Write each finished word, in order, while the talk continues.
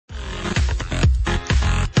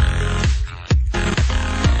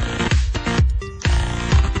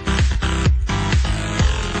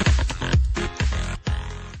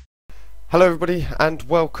Hello everybody and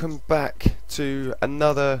welcome back to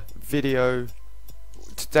another video.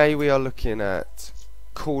 Today we are looking at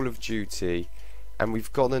Call of Duty and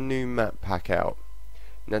we've got a new map pack out.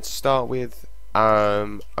 Now to start with,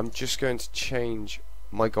 I'm just going to change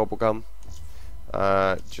my gobblegum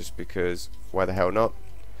just because why the hell not.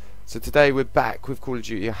 So today we're back with Call of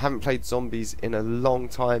Duty. I haven't played zombies in a long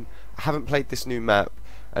time. I haven't played this new map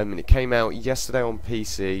and it came out yesterday on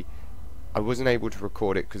PC. I wasn't able to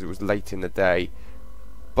record it because it was late in the day,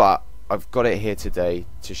 but I've got it here today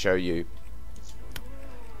to show you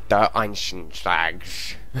the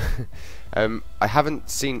Esiendrache. I haven't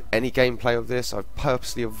seen any gameplay of this. I've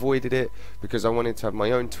purposely avoided it because I wanted to have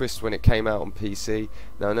my own twist when it came out on PC.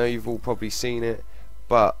 Now I know you've all probably seen it,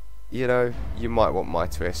 but you know, you might want my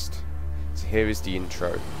twist. So here is the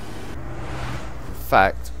intro. In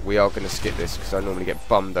fact, we are going to skip this because I normally get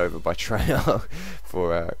bummed over by Treyarch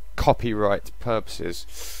for copyright purposes.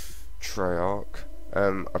 Treyarch.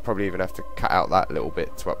 I probably even have to cut out that little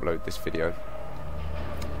bit to upload this video.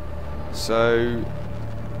 So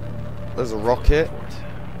there's a rocket.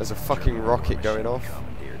 There's a fucking rocket going off.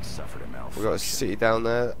 We've got a city down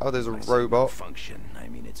there. Oh, there's a robot.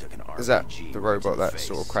 Is that the robot that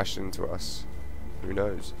sort of crashed into us? Who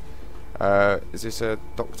knows? Is this a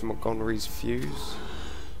Dr. Montgomery's fuse?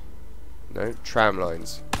 No, tram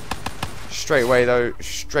lines. Straight away though,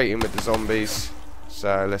 straight in with the zombies.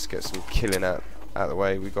 So let's get some killing out of the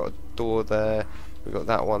way. We've got a door there. We've got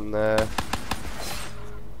that one there.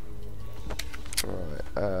 Alright,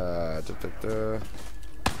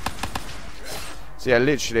 So yeah,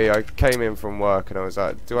 literally I came in from work and I was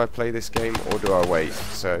like, do I play this game or do I wait?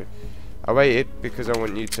 So I waited because I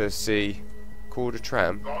want you to see. Called a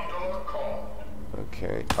tram.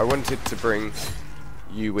 Okay, I wanted to bring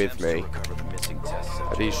you with me.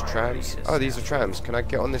 Are these trams? Oh, these are trams. Can I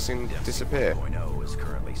get on this and disappear?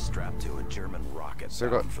 So I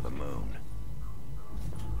got.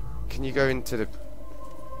 Can you go into the?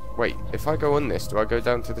 Wait, if I go on this, do I go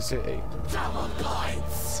down to the city? We'll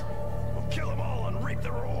kill them all and reap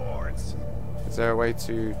the rewards. Is there a way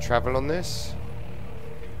to travel on this?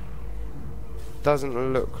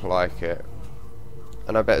 Doesn't look like it.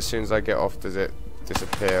 And I bet as soon as I get off, does it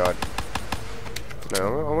disappear? I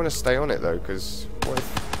want to stay on it though, because what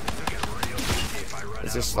if,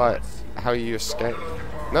 is this like how you escape?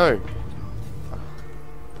 No.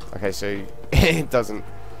 Okay, so it doesn't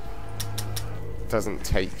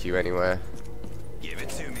take you anywhere. Give it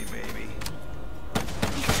to me, baby.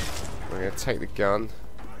 We're gonna take the gun.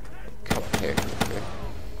 Come up here quickly.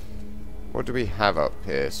 What do we have up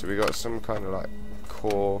here? So we got some kind of like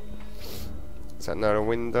core. Is that not a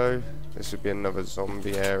window? This would be another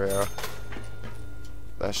zombie area.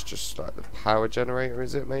 That's just like the power generator,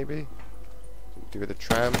 is it maybe? Do with the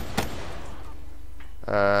tram.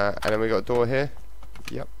 And then we got a door here.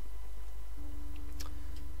 Yep.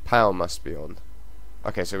 Power must be on.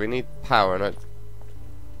 Okay, so we need power, and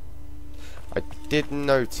I did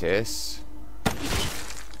notice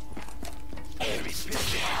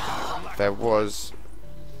there was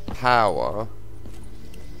power.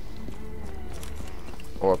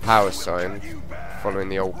 Or a power sign following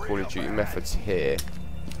the old Call of Duty methods here.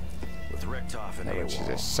 How much is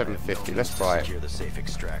this? 750. Let's buy it.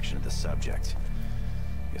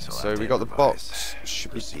 So we got the box.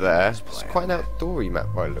 Should be there. It's quite an outdoory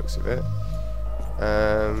map by the looks of it.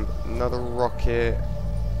 Another rocket.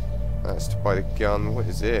 That's to buy the gun. What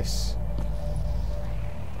is this?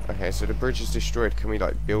 Okay, so the bridge is destroyed. Can we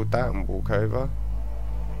like build that and walk over?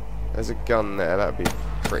 There's a gun there. That would be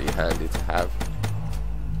pretty handy to have.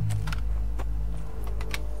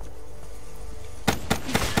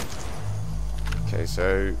 Okay,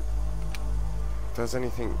 so does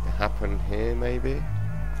anything happen here maybe?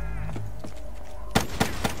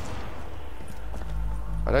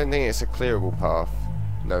 I don't think it's a clearable path.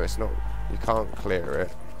 No, it's not. You can't clear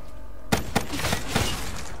it.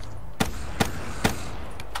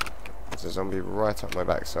 There's a zombie right up my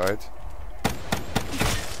backside.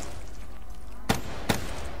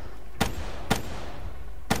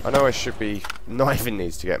 I know I should be knifing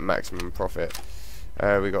these to get maximum profit.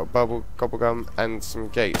 We got gobblegum and some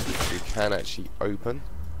gates which we can actually open.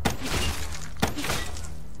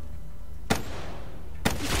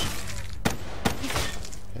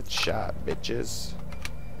 Headshot, bitches.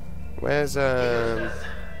 Where's This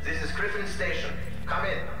is Griffin Station. Come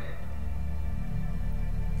in.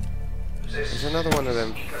 There's another one of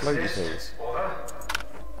them floaty things.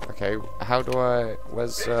 Okay, how do I?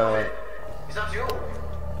 Where's Is that you?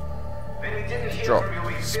 drop,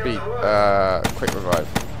 speed, quick revive.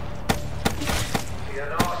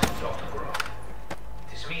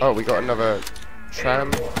 Oh, we got another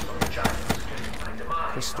tram.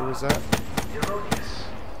 crystal was that? Erroneous.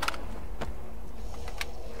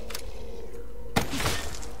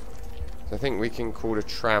 I think we can call a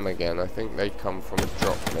tram again. I think they come from a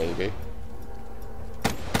drop, maybe.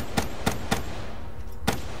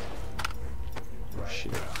 Oh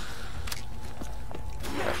shit.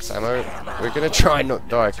 That's ammo. We're gonna try and not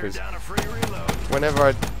die, because whenever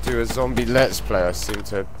I do a zombie let's play, I seem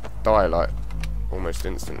to die like almost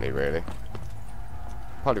instantly, really.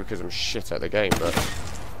 Partly because I'm shit at the game, but...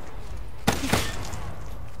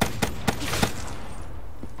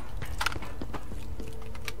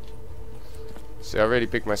 See, I really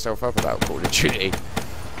bigged myself up about Call of Duty.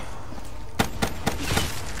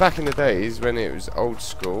 Back in the days when it was old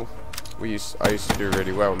school, I used to do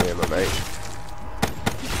really well, me and my mate.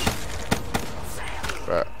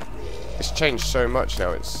 But it's changed so much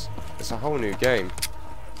now. It's a whole new game.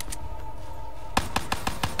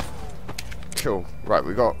 Cool. Right,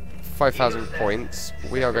 we got 5,000 points.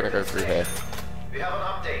 We are going to go through here. We have an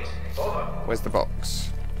update. Over. Where's the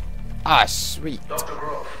box? Ah, sweet. Dr.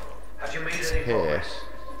 Grove, have you made It's any here. progress?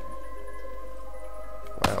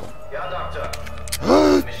 Wow. Yeah, Doctor.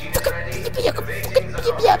 Machine is ready. Awaiting the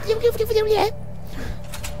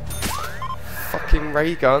Fucking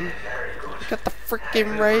ray gun. Very good. Got the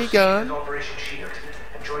freaking ray gun. Operation Shield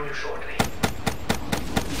and join you shortly.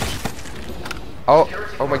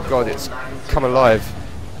 Oh my god, it's come alive.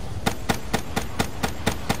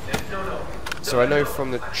 No. So I know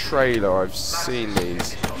from the trailer I've seen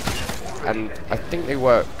these, and I think they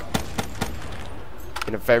work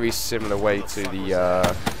in a very similar way to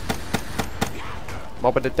the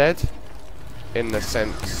Mob of the Dead, in the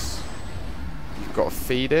sense you've got to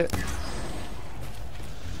feed it.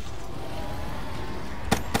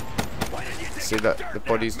 See that the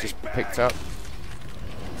body's just picked up.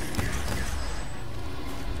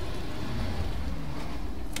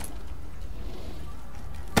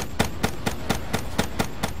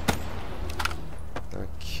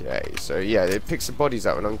 Okay, so yeah, it picks the bodies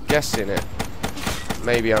up, and I'm guessing it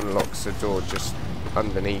maybe unlocks a door just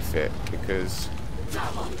underneath it, because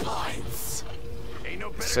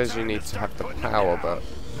it says you need to have the power, but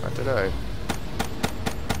I don't know.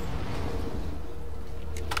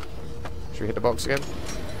 Should we hit the box again?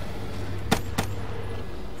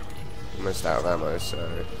 Almost out of ammo,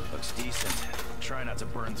 so... Looks decent. Try not to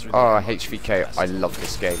burn through. Oh, HVK, I love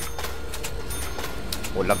this game.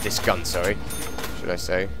 Or love this gun, sorry. Should I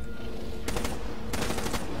say?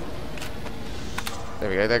 There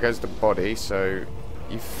we go, there goes the body, so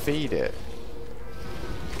you feed it.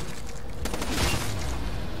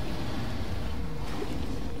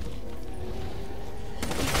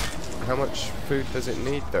 How much food does it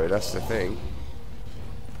need though? That's the thing.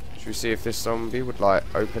 Should we see if this zombie would like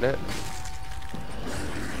open it?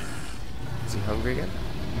 Is he hungry again?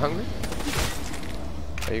 You hungry?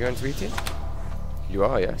 Are you going to eat it? You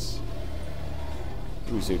are, yes.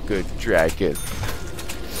 Who's a good dragon?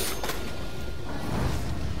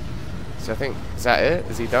 So I think, is that it?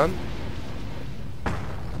 Is he done?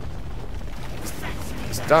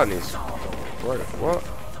 It's done. He's... What?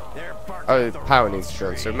 Oh, the power needs to be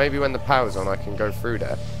on. So maybe when the power's on I can go through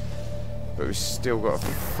there. But we've still got to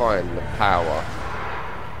find the power.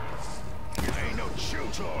 Ain't no chew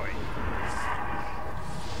toy.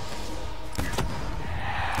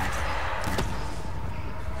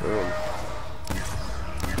 Boom.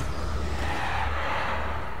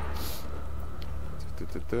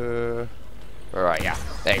 Alright, yeah.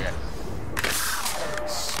 There you go.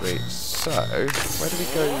 Sweet. So, where do we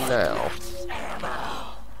go now?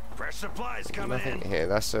 Fresh supplies coming Nothing in. here.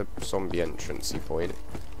 That's a zombie entrancey point.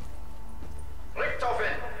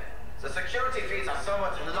 Richtofen, the security feeds are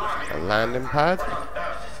somewhat alarming. A landing pad? What on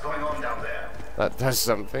earth is going on down there? That does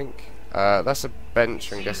something. That's a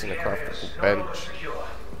bench. I'm guessing a craftable bench.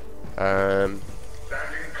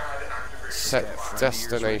 Set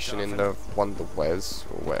destination in the Wonderwares,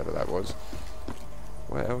 or whatever that was.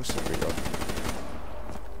 What else have we got?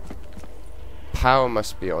 Power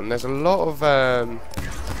must be on. There's a lot of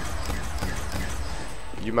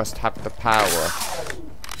you must have the power.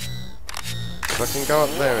 So I can go up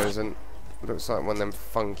there, isn't? Looks like one of them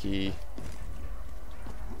funky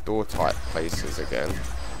door type places again.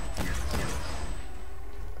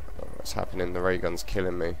 Oh, what's happening? The ray gun's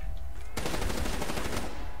killing me.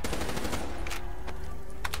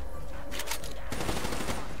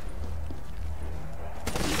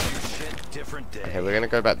 Different day. Okay, we're gonna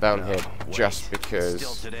go back down here Wait, just because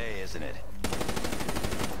Still today, isn't it?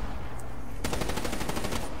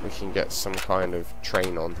 we can get some kind of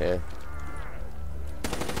train on here.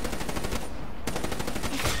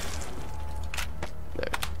 No.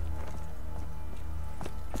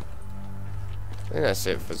 I think that's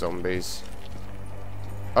it for zombies.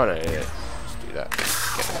 Oh no, yeah, let's do that.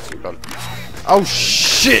 Get the two gone. Oh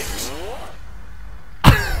shit!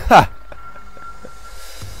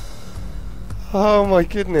 Oh my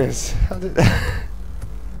goodness! How did?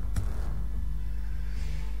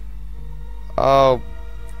 Oh,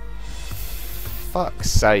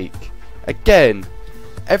 fuck's sake! Again,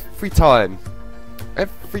 every time I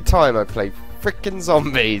play frickin'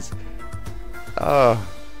 zombies. Oh.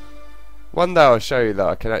 One day I'll show you that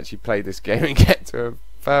I can actually play this game and get to a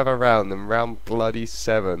further round than round bloody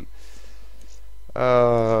 7.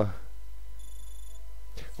 Well,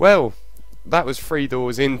 that was 3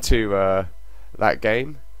 doors into that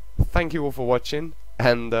game. Thank you all for watching,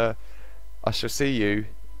 and I shall see you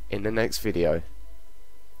in the next video.